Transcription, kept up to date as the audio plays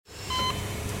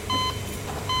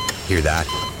Hear that?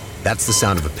 That's the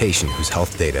sound of a patient whose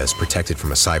health data is protected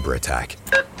from a cyber attack.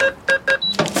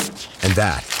 And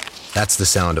that's the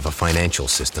sound of a financial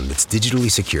system that's digitally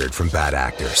secured from bad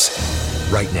actors.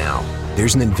 Right now,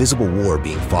 there's an invisible war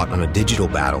being fought on a digital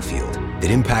battlefield that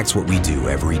impacts what we do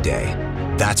every day.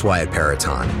 That's why at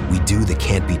Peraton, we do the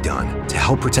can't be done to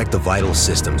help protect the vital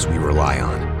systems we rely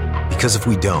on. Because if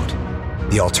we don't,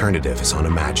 the alternative is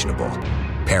unimaginable.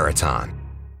 Peraton.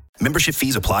 Membership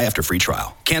fees apply after free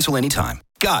trial. Cancel anytime.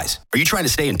 Guys, are you trying to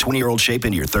stay in 20-year-old shape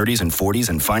into your 30s and 40s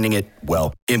and finding it,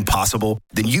 well, impossible?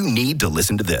 Then you need to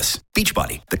listen to this.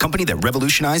 Beachbody, the company that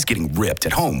revolutionized getting ripped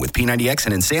at home with P90X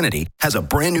and Insanity, has a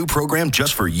brand new program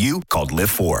just for you called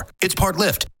Lift 4. It's part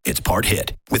lift, it's part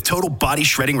hit, with total body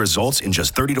shredding results in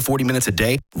just 30 to 40 minutes a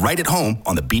day, right at home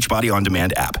on the Beachbody On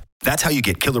Demand app. That's how you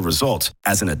get killer results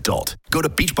as an adult. Go to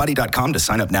beachbody.com to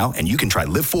sign up now, and you can try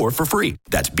Live 4 for free.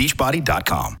 That's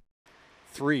beachbody.com.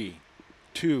 3,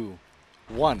 2,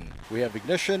 1. We have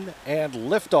ignition and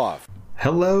liftoff.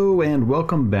 Hello and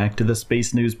welcome back to the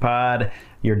Space News Pod,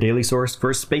 your daily source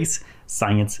for space,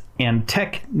 science, and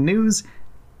tech news.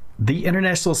 The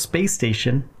International Space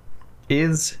Station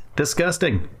is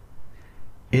disgusting.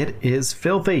 It is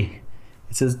filthy.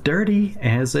 It's as dirty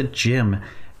as a gym.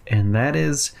 And that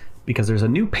is because there's a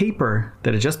new paper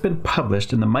that has just been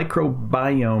published in the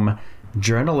Microbiome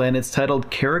Journal, and it's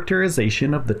titled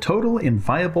Characterization of the Total and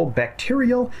Viable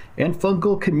Bacterial and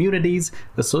Fungal Communities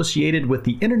Associated with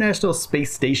the International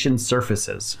Space Station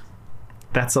Surfaces.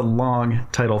 That's a long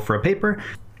title for a paper.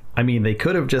 I mean, they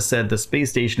could have just said the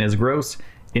space station is gross,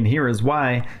 and here is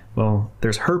why. Well,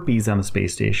 there's herpes on the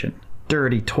space station,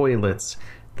 dirty toilets,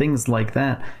 things like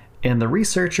that. And the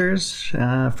researchers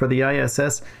for the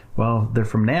ISS, well, they're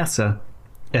from NASA,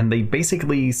 and they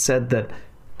basically said that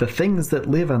the things that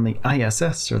live on the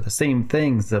ISS are the same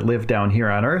things that live down here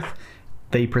on Earth.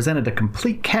 They presented a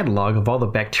complete catalog of all the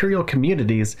bacterial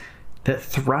communities that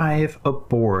thrive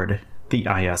aboard the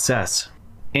ISS.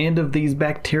 And of these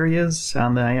bacterias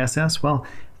on the ISS, well,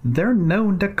 they're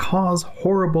known to cause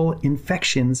horrible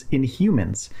infections in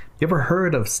humans. You ever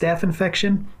heard of staph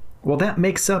infection? Well, that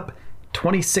makes up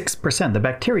 26%. The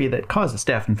bacteria that cause a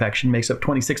staph infection makes up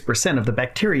 26% of the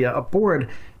bacteria aboard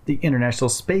the International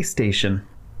Space Station.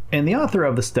 And the author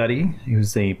of the study,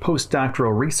 who's a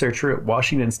postdoctoral researcher at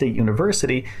Washington State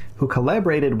University who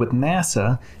collaborated with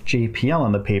NASA, JPL,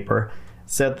 on the paper,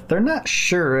 said that they're not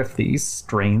sure if these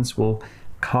strains will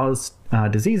cause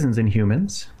diseases in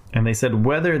humans. And they said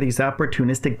whether these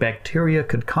opportunistic bacteria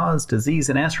could cause disease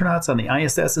in astronauts on the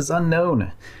ISS is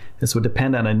unknown. This would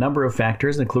depend on a number of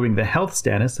factors, including the health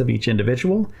status of each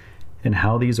individual and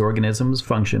how these organisms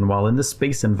function while in the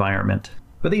space environment.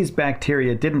 But these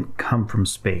bacteria didn't come from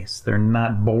space. They're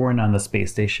not born on the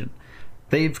space station.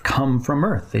 They've come from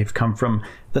Earth. They've come from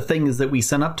the things that we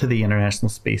sent up to the International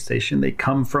Space Station. They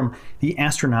come from the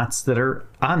astronauts that are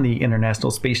on the International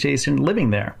Space Station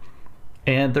living there.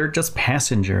 And they're just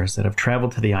passengers that have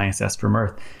traveled to the ISS from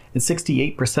Earth. And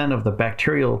 68% of the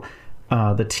bacterial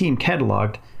the team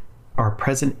cataloged are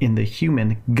present in the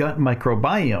human gut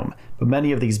microbiome. But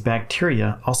many of these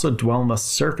bacteria also dwell on the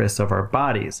surface of our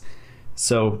bodies.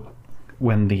 So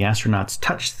when the astronauts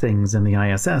touch things in the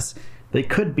ISS, they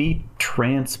could be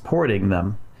transporting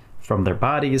them from their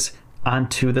bodies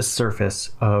onto the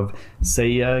surface of,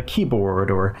 say, a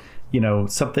keyboard or,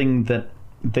 something that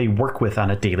they work with on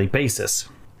a daily basis.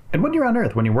 And when you're on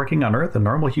Earth, when you're working on Earth, a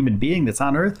normal human being that's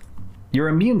on Earth, your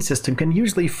immune system can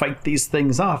usually fight these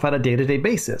things off on a day-to-day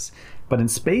basis. But in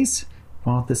space,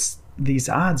 well, these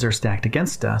odds are stacked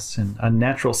against us, and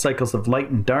unnatural cycles of light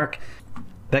and dark,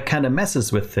 that kind of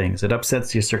messes with things. It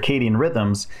upsets your circadian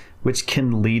rhythms, which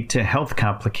can lead to health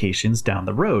complications down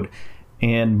the road.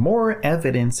 And more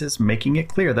evidence is making it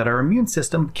clear that our immune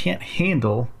system can't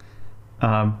handle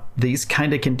these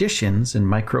kind of conditions in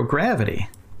microgravity.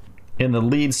 And the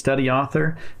lead study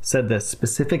author said that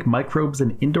specific microbes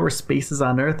in indoor spaces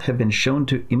on Earth have been shown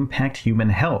to impact human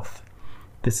health.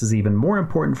 This is even more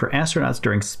important for astronauts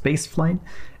during spaceflight,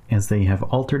 as they have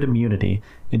altered immunity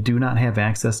and do not have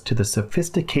access to the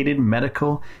sophisticated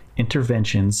medical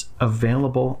interventions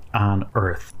available on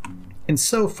Earth. And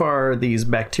so far, these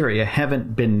bacteria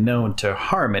haven't been known to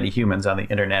harm any humans on the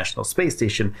International Space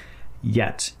Station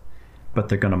yet. But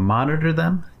they're going to monitor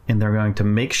them, and they're going to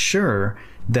make sure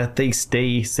that they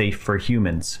stay safe for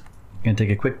humans. I'm going to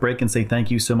take a quick break and say thank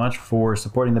you so much for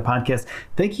supporting the podcast.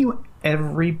 Thank you,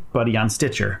 everybody on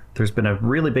Stitcher. There's been a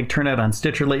really big turnout on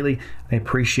Stitcher lately. I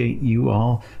appreciate you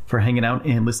all for hanging out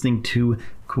and listening to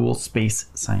cool space,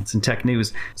 science, and tech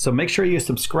news. So make sure you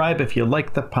subscribe if you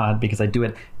like the pod, because I do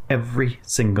it every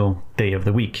single day of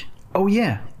the week. Oh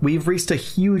yeah, we've reached a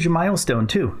huge milestone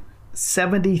too.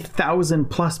 70,000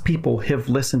 plus people have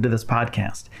listened to this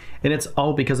podcast, and it's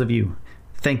all because of you.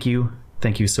 Thank you.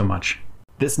 Thank you so much.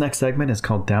 This next segment is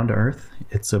called Down to Earth.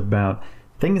 It's about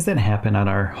things that happen on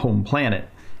our home planet.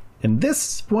 And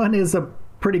this one is a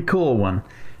pretty cool one.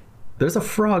 There's a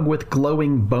frog with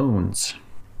glowing bones.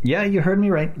 Yeah, you heard me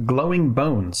right. Glowing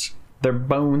bones. Their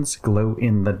bones glow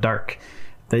in the dark.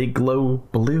 They glow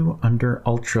blue under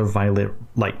ultraviolet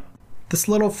light. This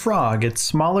little frog, it's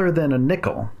smaller than a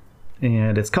nickel,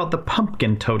 and it's called the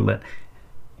pumpkin toadlet,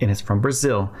 and it's from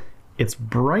Brazil. It's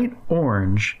bright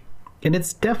orange, and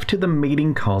it's deaf to the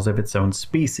mating calls of its own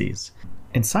species.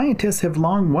 And scientists have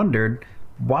long wondered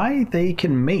why they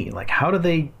can mate. Like, how do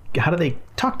they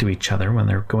talk to each other when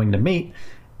they're going to mate?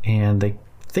 And they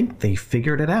think they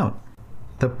figured it out.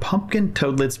 The pumpkin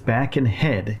toadlet's back and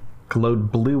head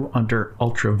glowed blue under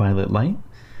ultraviolet light,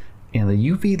 and the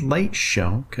UV light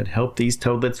show could help these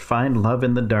toadlets find love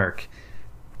in the dark.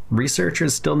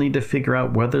 Researchers still need to figure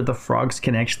out whether the frogs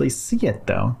can actually see it,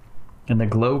 though. And the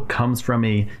glow comes from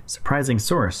a surprising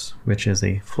source, which is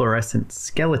a fluorescent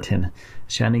skeleton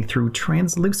shining through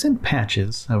translucent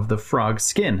patches of the frog's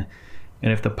skin.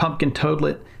 And if the pumpkin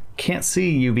toadlet can't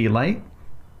see UV light,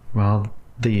 well,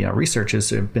 the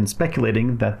researchers have been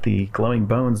speculating that the glowing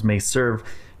bones may serve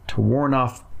to warn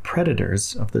off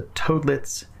predators of the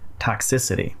toadlet's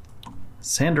toxicity.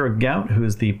 Sandra Gout, who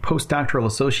is the postdoctoral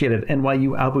associate at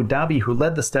NYU Abu Dhabi who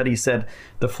led the study, said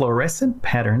the fluorescent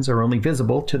patterns are only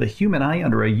visible to the human eye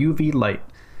under a UV light.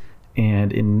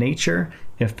 And in nature,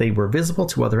 if they were visible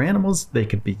to other animals, they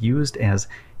could be used as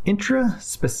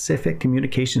intraspecific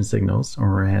communication signals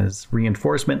or as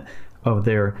reinforcement of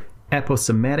their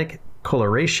aposematic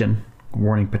coloration,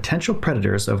 warning potential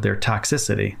predators of their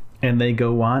toxicity. And they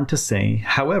go on to say,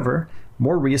 however,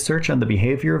 more research on the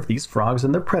behavior of these frogs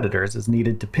and their predators is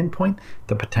needed to pinpoint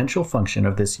the potential function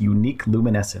of this unique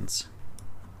luminescence.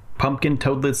 Pumpkin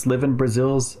toadlets live in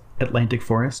Brazil's Atlantic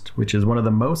forest, which is one of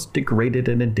the most degraded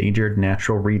and endangered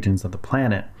natural regions of the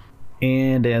planet.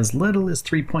 And as little as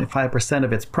 3.5%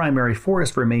 of its primary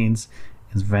forest remains,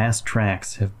 as vast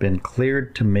tracts have been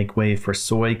cleared to make way for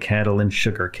soy, cattle, and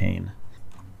sugarcane.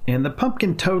 And the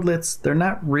pumpkin toadlets, they're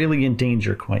not really in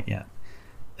danger quite yet.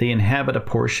 They inhabit a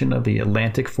portion of the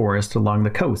Atlantic forest along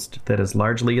the coast that has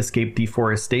largely escaped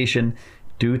deforestation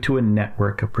due to a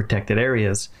network of protected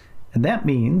areas. And that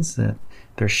means that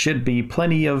there should be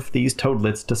plenty of these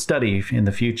toadlets to study in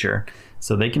the future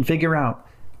so they can figure out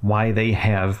why they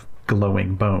have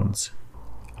glowing bones.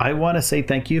 I want to say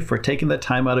thank you for taking the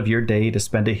time out of your day to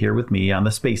spend it here with me on the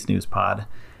Space News Pod.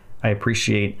 I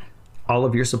appreciate all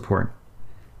of your support.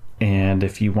 And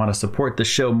if you want to support the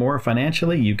show more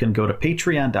financially, you can go to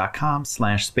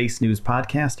patreon.com/Space News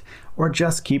Podcast, or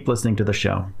just keep listening to the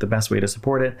show. The best way to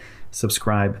support it,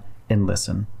 subscribe and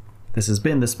listen. This has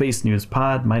been the Space News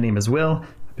Pod. My name is Will.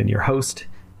 I've been your host,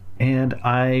 and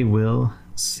I will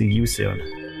see you soon.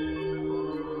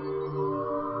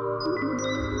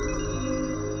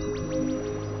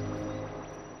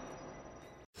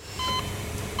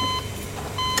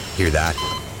 Hear that?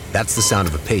 That's the sound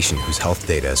of a patient whose health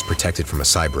data is protected from a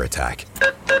cyber attack.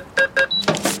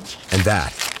 And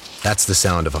that's the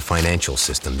sound of a financial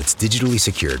system that's digitally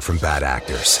secured from bad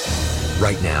actors.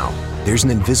 Right now, there's an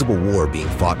invisible war being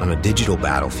fought on a digital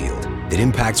battlefield that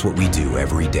impacts what we do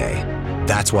every day.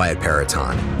 That's why at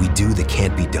Peraton, we do the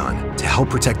can't be done to help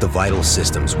protect the vital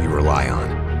systems we rely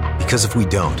on. Because if we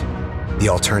don't, the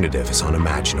alternative is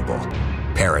unimaginable.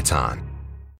 Peraton.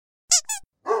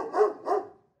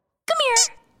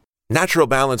 Natural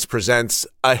Balance presents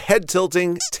a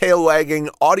head-tilting, tail-wagging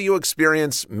audio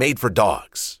experience made for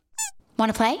dogs.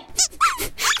 Want to play?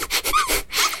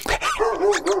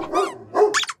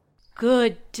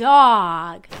 Good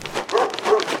dog.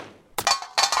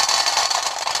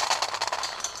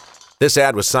 This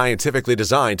ad was scientifically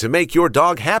designed to make your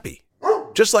dog happy,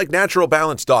 just like Natural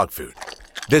Balance dog food.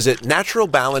 Visit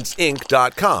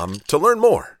naturalbalanceinc.com to learn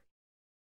more.